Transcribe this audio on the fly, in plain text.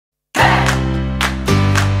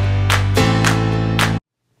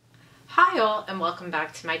Hi all and welcome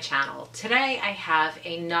back to my channel. Today I have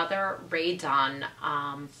another Rae Dunn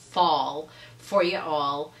Fall for you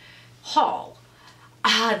all haul.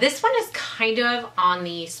 This one is kind of on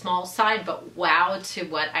the small side, but wow to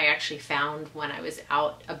what I actually found when I was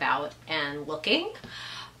out about and looking.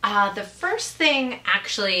 The first thing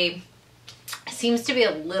actually seems to be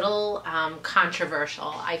a little controversial.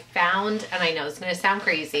 I found, and I know it's going to sound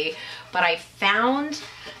crazy, but I found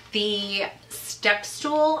the step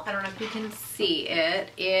stool. I don't know if you can see it.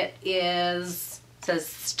 It says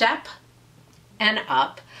step and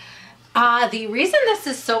up. The reason this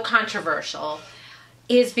is so controversial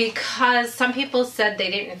is because some people said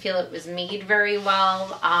they didn't feel it was made very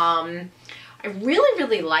well. I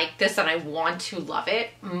really like this and I want to love it.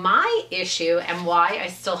 My issue and why I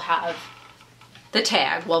still have the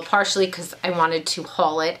tag, well, partially because I wanted to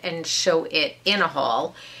haul it and show it in a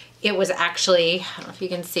haul. It was actually, I don't know if you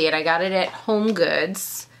can see it, I got it at Home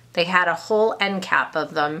Goods. They had a whole end cap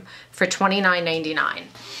of them for $29.99. I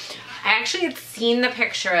actually had seen the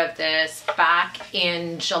picture of this back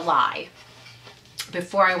in July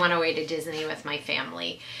before I went away to Disney with my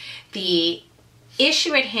family. The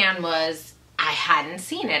issue at hand was I hadn't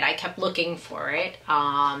seen it. I kept looking for it.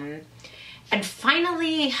 And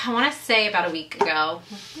finally, I want to say about a week ago,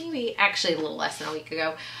 maybe actually a little less than a week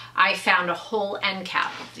ago, I found a whole end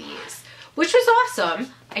cap of these, which was awesome.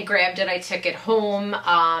 I grabbed it, I took it home.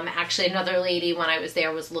 Actually, another lady when I was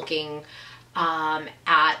there was looking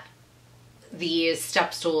at these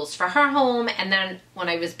step stools for her home. And then when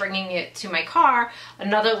I was bringing it to my car,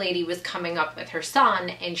 another lady was coming up with her son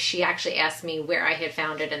and she actually asked me where I had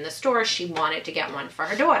found it in the store. She wanted to get one for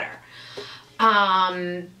her daughter.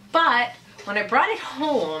 But when I brought it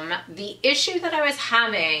home, the issue that I was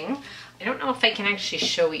having, I don't know if I can actually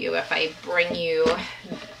show you if I bring you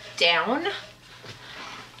down.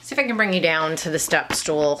 See if I can bring you down to the step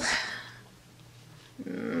stool.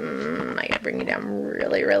 I gotta bring you down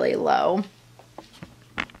really low.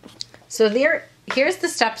 So here's the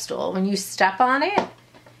step stool. When you step on it,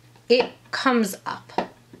 it comes up.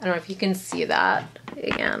 I don't know if you can see that.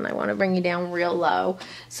 Again, I want to bring you down real low.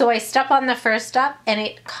 So I step on the first step and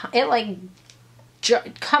it like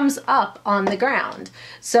comes up on the ground.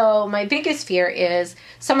 So my biggest fear is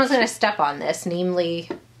someone's going to step on this, namely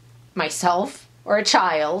myself or a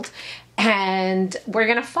child, and we're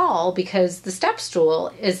going to fall because the step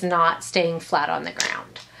stool is not staying flat on the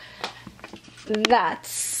ground. That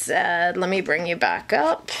said, let me bring you back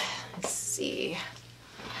up. Let's see.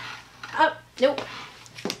 Oh, nope.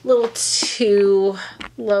 A little too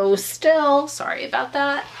low still. Sorry about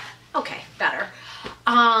that. Okay, better.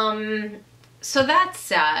 So that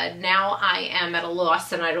said, now I am at a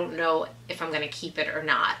loss and I don't know if I'm going to keep it or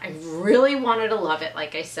not. I really wanted to love it,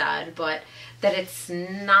 like I said, but that it's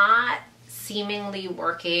not seemingly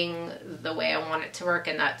working the way I want it to work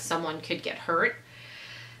and that someone could get hurt.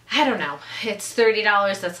 I don't know. It's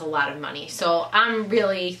 $30. That's a lot of money. So I'm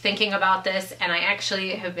really thinking about this and I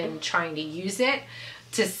actually have been trying to use it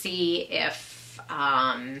to see if,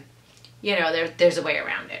 you know, there's a way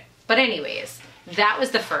around it. But anyways, that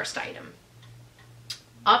was the first item.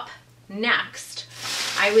 Up next,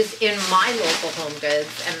 I was in my local Home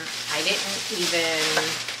Goods and I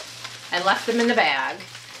left them in the bag.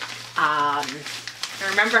 I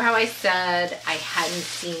remember how I said I hadn't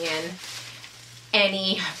seen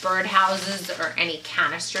any birdhouses or any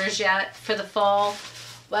canisters yet for the fall.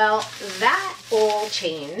 Well, that all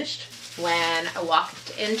changed when I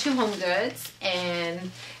walked into Home Goods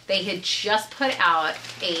and they had just put out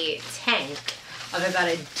a tank of about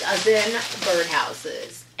a dozen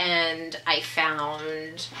birdhouses. And I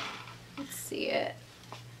found, let's see it,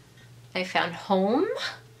 I found Home,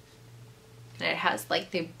 and it has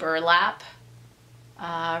like the burlap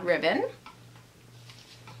ribbon.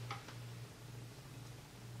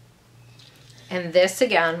 And this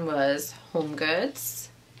again was Home Goods.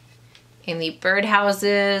 And the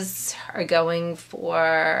birdhouses are going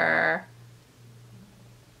for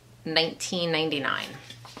 $19.99.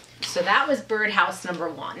 So that was birdhouse number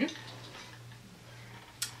one.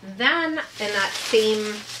 Then in that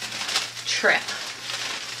same trip,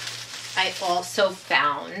 I also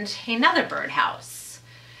found another birdhouse.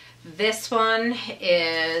 This one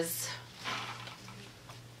is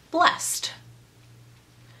Blessed.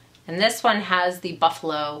 And this one has the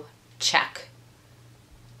buffalo check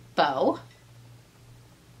bow.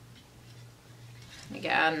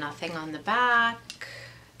 Again, nothing on the back.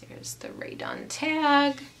 There's the Rae Dunn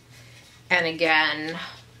tag. And again,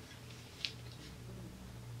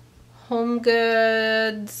 Home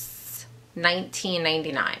Goods,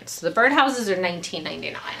 $19.99. So the birdhouses are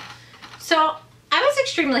 $19.99. So I was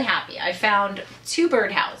extremely happy. I found 2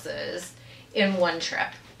 birdhouses in one trip,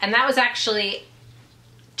 and that was actually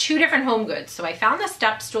 2 different Home Goods. So I found the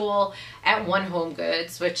step stool at one Home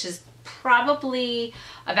Goods, which is probably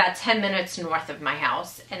about 10 minutes north of my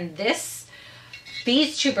house, and these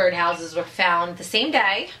 2 birdhouses were found the same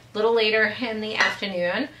day, a little later in the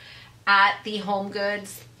afternoon, at the Home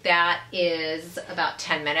Goods that is about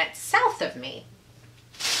 10 minutes south of me.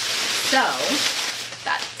 So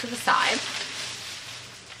that's to the side.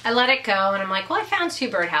 I let it go, and I'm like, well, I found 2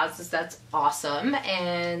 birdhouses. That's awesome,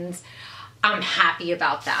 and I'm happy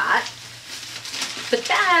about that. But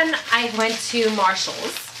then I went to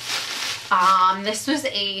Marshall's. This was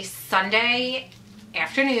a Sunday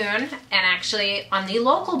afternoon, and actually on the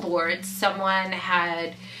local board, someone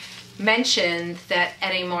had mentioned that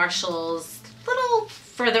at a Marshall's a little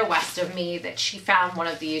further west of me that she found one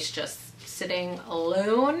of these just sitting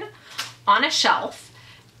alone on a shelf,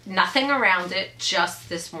 nothing around it, just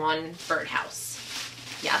this one birdhouse.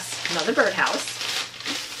 Yes, another birdhouse.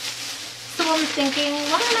 So I'm thinking,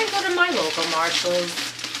 why don't I go to my local Marshall's?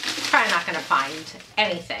 Probably not going to find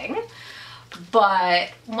anything, but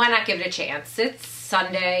why not give it a chance? It's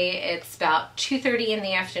Sunday, it's about 2:30 in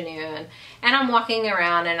the afternoon, and I'm walking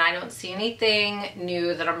around and I don't see anything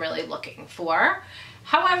new that I'm really looking for.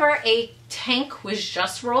 However, a tank was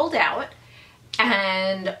just rolled out,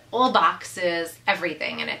 and all boxes,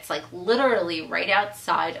 everything, and it's like literally right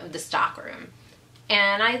outside of the stockroom.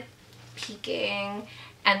 And I'm peeking,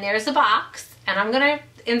 and there's a box, and I'm gonna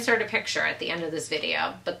insert a picture at the end of this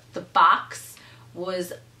video, but the box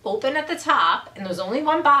was open at the top, and there was only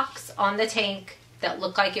one box on the tank that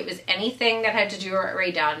looked like it was anything that had to do with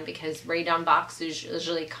Rae Dunn, because Rae Dunn boxes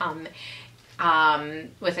usually come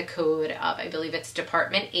with a code of, I believe it's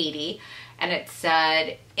Department 80, and it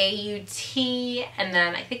said AUT, and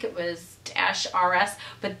then I think it was -RS,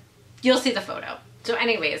 but you'll see the photo. So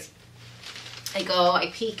anyways,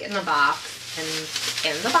 I peek in the box,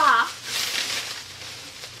 and in the box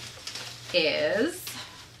is,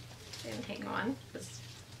 and hang on, this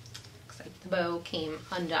looks like the bow came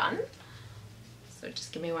undone. So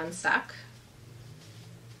just give me one sec.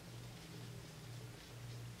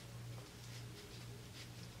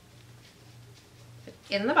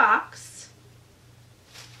 In the box,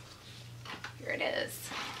 here it is.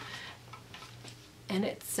 And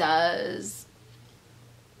it says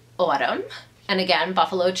autumn. And again,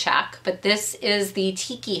 buffalo check, but this is the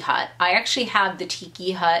tiki hut. I actually have the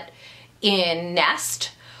tiki hut in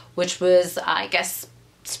Nest, which was, I guess,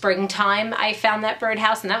 springtime. I found that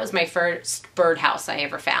birdhouse, and that was my first birdhouse I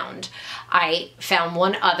ever found. I found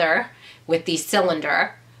one other with the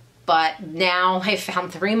cylinder, but now I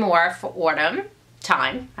found 3 more for autumn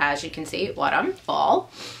time. As you can see, autumn,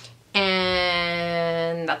 fall,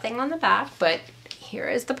 and nothing on the back, but here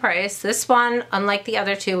is the price. This one, unlike the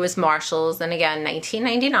other 2, was Marshall's, and again,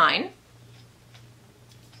 $19.99.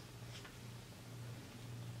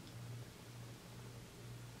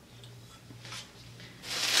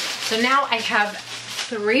 So now I have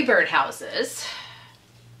 3 birdhouses.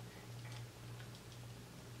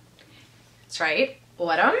 That's right,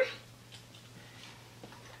 autumn,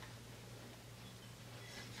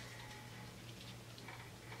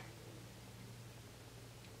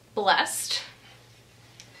 blessed,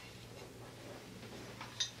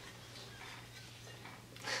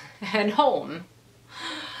 and home.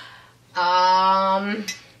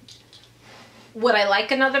 Would I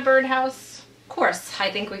like another birdhouse? Of course, I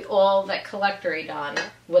think we all that collect Rae Dunn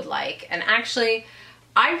would like. And actually,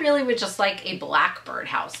 I really would just like a black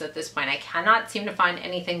birdhouse at this point. I cannot seem to find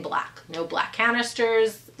anything black. No black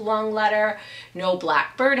canisters, long letter, no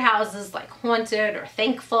black birdhouses like Haunted or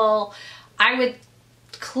Thankful. I would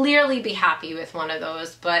clearly be happy with one of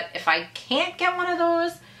those, but if I can't get one of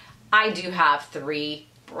those, I do have 3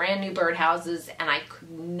 brand new birdhouses, and I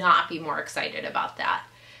could not be more excited about that.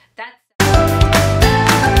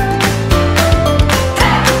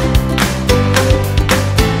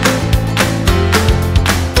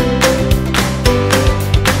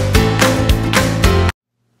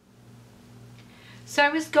 So I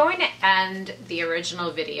was going to end the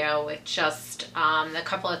original video with just a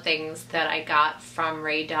couple of things that I got from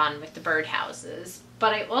Rae Dunn with the birdhouses,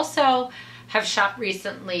 but I also have shopped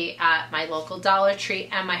recently at my local Dollar Tree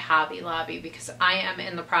and my Hobby Lobby because I am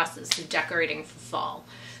in the process of decorating for fall.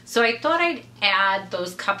 So I thought I'd add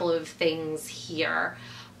those couple of things here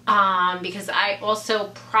because I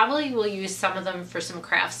also probably will use some of them for some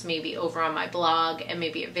crafts maybe over on my blog, and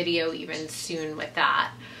maybe a video even soon with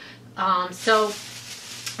that. So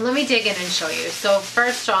let me dig in and show you. So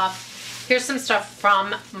first off, here's some stuff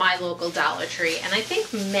from my local Dollar Tree. And I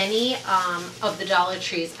think many of the Dollar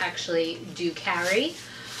Trees actually do carry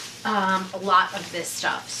a lot of this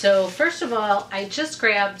stuff. So first of all, I just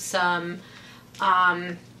grabbed some,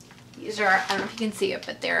 these are, I don't know if you can see it,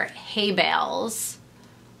 but they're hay bales.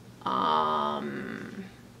 And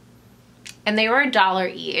they were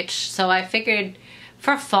 $1 each. So I figured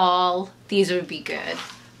for fall, these would be good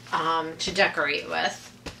to decorate with.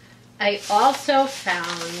 I also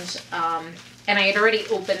found, and I had already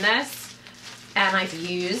opened this and I've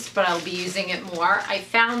used, but I'll be using it more. I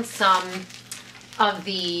found some of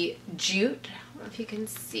the jute. I don't know if you can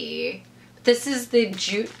see. This is the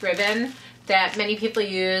jute ribbon that many people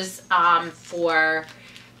use for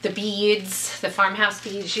the beads, the farmhouse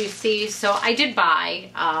beads you see. So I did buy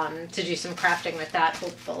to do some crafting with that,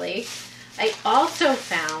 hopefully. I also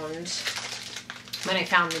found, when I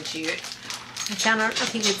found the jute, I don't know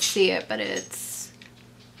if you can see it, but it's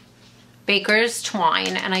baker's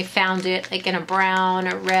twine, and I found it like in a brown,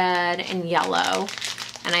 a red, and yellow.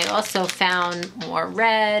 And I also found more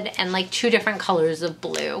red and like 2 different colors of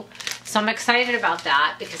blue. So I'm excited about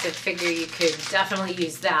that because I figure you could definitely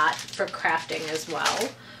use that for crafting as well.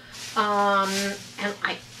 And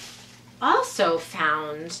I also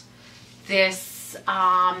found this,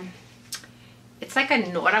 it's like a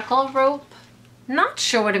nautical rope. Not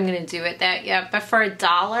sure what I'm going to do with that yet, but for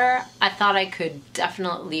 $1, I thought I could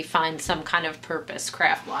definitely find some kind of purpose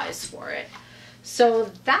craft-wise for it. So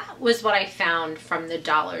that was what I found from the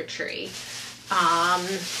Dollar Tree.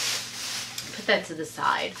 Put that to the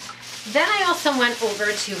side. Then I also went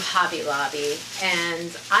over to Hobby Lobby,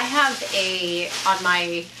 and I have on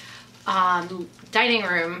my dining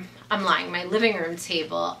room, my living room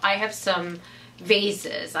table, I have some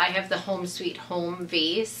vases. I have the Home Sweet Home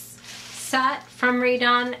vase set from Rae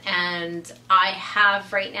Dunn, and I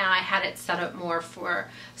have right now, I had it set up more for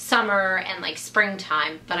summer and like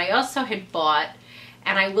springtime, but I also had bought,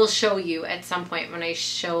 and I will show you at some point when I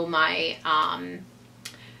show my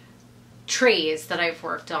trays that I've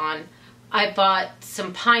worked on, I bought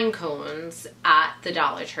some pine cones at the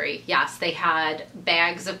Dollar Tree. Yes, they had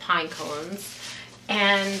bags of pine cones,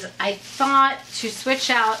 and I thought to switch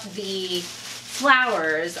out the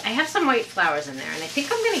flowers, I have some white flowers in there, and I think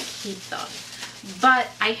I'm going to keep them. But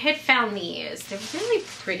I had found these. They're really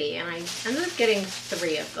pretty, and I ended up getting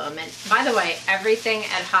 3 of them. And by the way, everything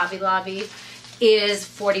at Hobby Lobby is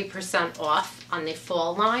 40% off on the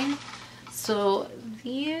fall line. So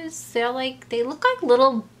these, they look like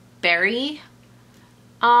little berry.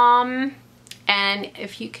 And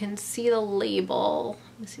if you can see the label,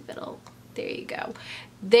 let me see if it'll, there you go.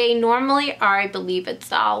 They normally are, I believe it's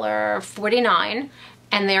 $1.49,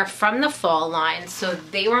 and they're from the fall line. So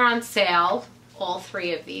they were on sale. All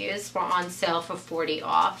 3 of these were on sale for 40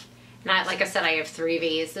 off. And like I said, I have 3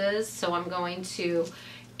 vases, so I'm going to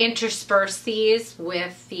intersperse these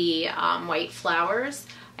with the white flowers.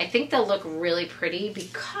 I think they'll look really pretty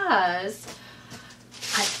because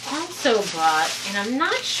I also bought, and I'm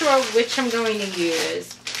not sure which I'm going to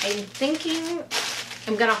use. I'm thinking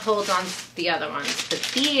I'm going to hold on to the other ones. But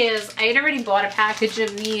these, I had already bought a package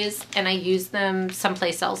of these, and I used them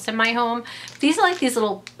someplace else in my home. These are like these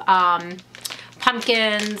little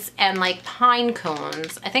pumpkins and like pine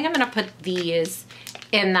cones. I think I'm going to put these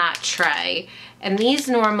in that tray. And these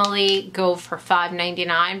normally go for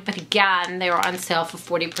 $5.99, but again, they were on sale for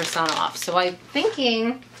 40% off. So I'm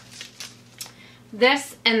thinking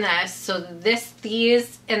this and this. So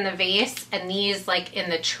these in the vase and these like in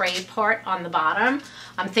the tray part on the bottom.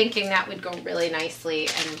 I'm thinking that would go really nicely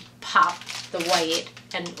and pop the white,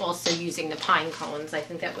 and also using the pine cones. I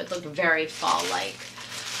think that would look very fall-like.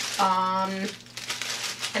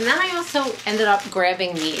 And then I also ended up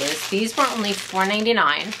grabbing these. These were only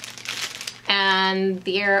 $4.99. And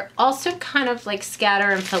they're also kind of like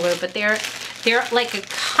scatter and filler, but they're like a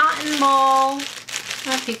cotton ball. I don't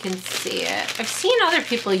know if you can see it. I've seen other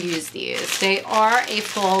people use these. They are a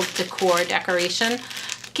fall decor decoration.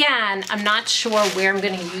 Again, I'm not sure where I'm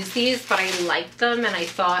going to use these, but I like them, and I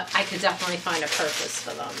thought I could definitely find a purpose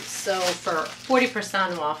for them. So for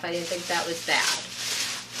 40% off, I didn't think that was bad.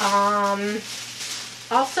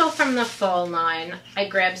 Also from the fall line, I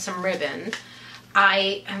grabbed some ribbon.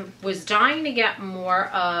 I was dying to get more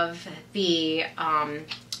of the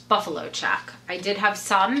buffalo check. I did have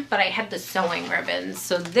some, but I had the sewing ribbons.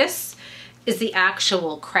 So this is the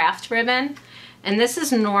actual craft ribbon, and this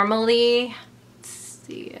is normally, let's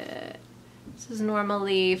see it, this is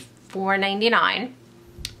normally $4.99,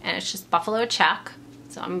 and it's just buffalo check.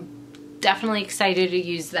 So I'm definitely excited to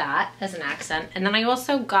use that as an accent. And then I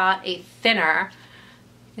also got a thinner,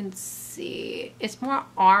 you can see it's more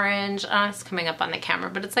orange. It's coming up on the camera,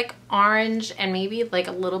 but it's like orange and maybe like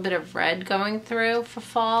a little bit of red going through for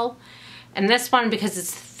fall. And this one, because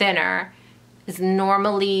it's thinner, is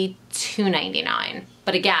normally $2.99,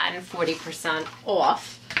 but again 40%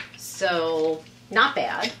 off, so not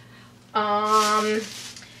bad. And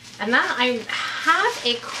then I have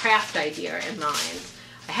a craft idea in mind.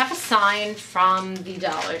 I have a sign from the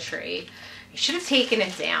Dollar Tree. I should have taken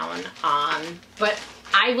it down, but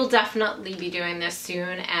I will definitely be doing this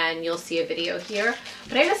soon, and you'll see a video here.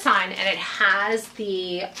 But I have a sign, and it has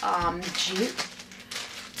the jute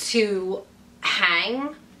to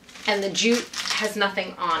hang, and the jute has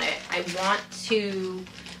nothing on it. I want to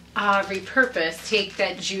repurpose, take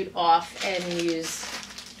that jute off and use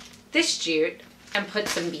this jute and put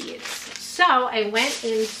some beads. So I went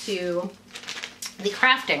into the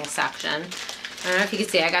crafting section. I don't know if you can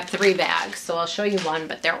see, I got 3 bags, so I'll show you one,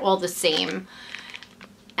 but they're all the same.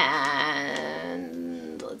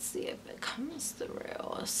 And let's see if it comes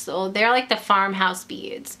through. So they're like the farmhouse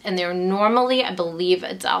beads, and they're normally, I believe,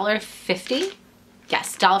 $1.50.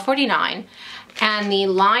 Yes, $1.49. And the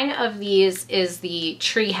line of these is the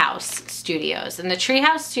Treehouse Studios. And the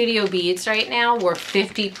Treehouse Studio beads right now were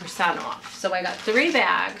 50% off. So I got 3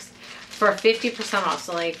 bags for 50% off.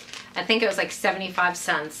 So like, I think it was like 75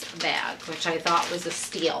 cents a bag, which I thought was a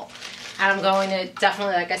steal. And I'm going to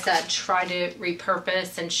definitely, like I said, try to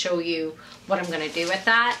repurpose and show you what I'm going to do with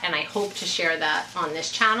that. And I hope to share that on this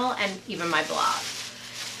channel and even my blog.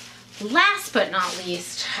 Last but not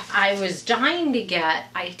least, I was dying to get,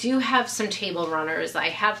 I do have some table runners. I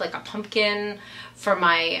have like a pumpkin for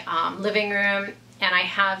my living room, and I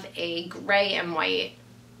have a gray and white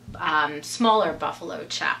smaller buffalo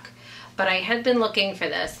check. But I had been looking for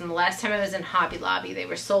this, and the last time I was in Hobby Lobby, they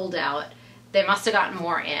were sold out. They must have gotten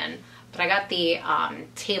more in. But I got the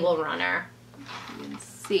table runner. You can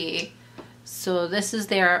see. So this is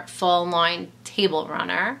their fall line table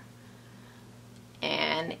runner.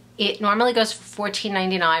 And it normally goes for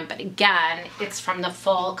 $14.99, but again, it's from the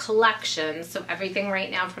fall collection. So everything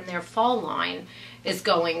right now from their fall line is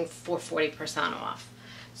going for 40% off.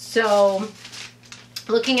 So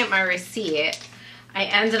looking at my receipt, I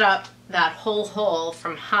ended up, that whole haul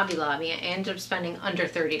from Hobby Lobby, I ended up spending under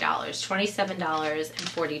 $30,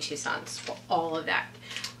 $27.42 for all of that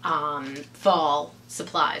fall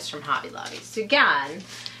supplies from Hobby Lobby. So again,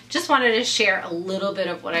 just wanted to share a little bit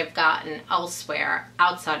of what I've gotten elsewhere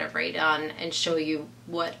outside of Rae Dunn and show you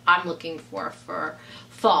what I'm looking for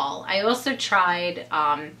fall. I also tried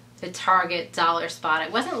the Target dollar spot. I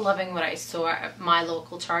wasn't loving what I saw at my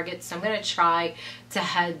local Target, so I'm going to try to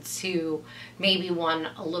head to maybe one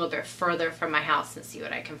a little bit further from my house and see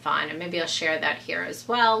what I can find, and maybe I'll share that here as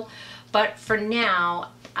well. But for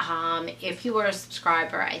now, if you are a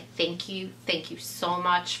subscriber, I thank you so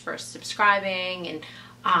much for subscribing and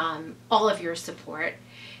all of your support.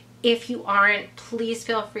 If you aren't, please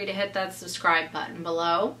feel free to hit that subscribe button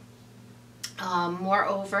below.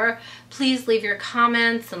 Moreover, please leave your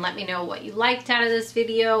comments and let me know what you liked out of this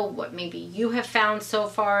video, what maybe you have found so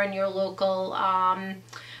far in your local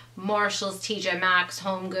Marshalls, TJ Maxx,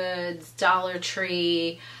 Home Goods, Dollar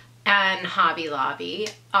Tree, and Hobby Lobby.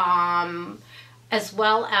 As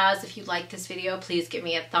well as, if you like this video, please give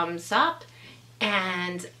me a thumbs up.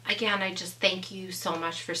 And again, I just thank you so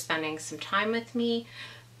much for spending some time with me.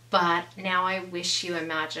 But now I wish you a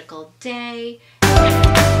magical day.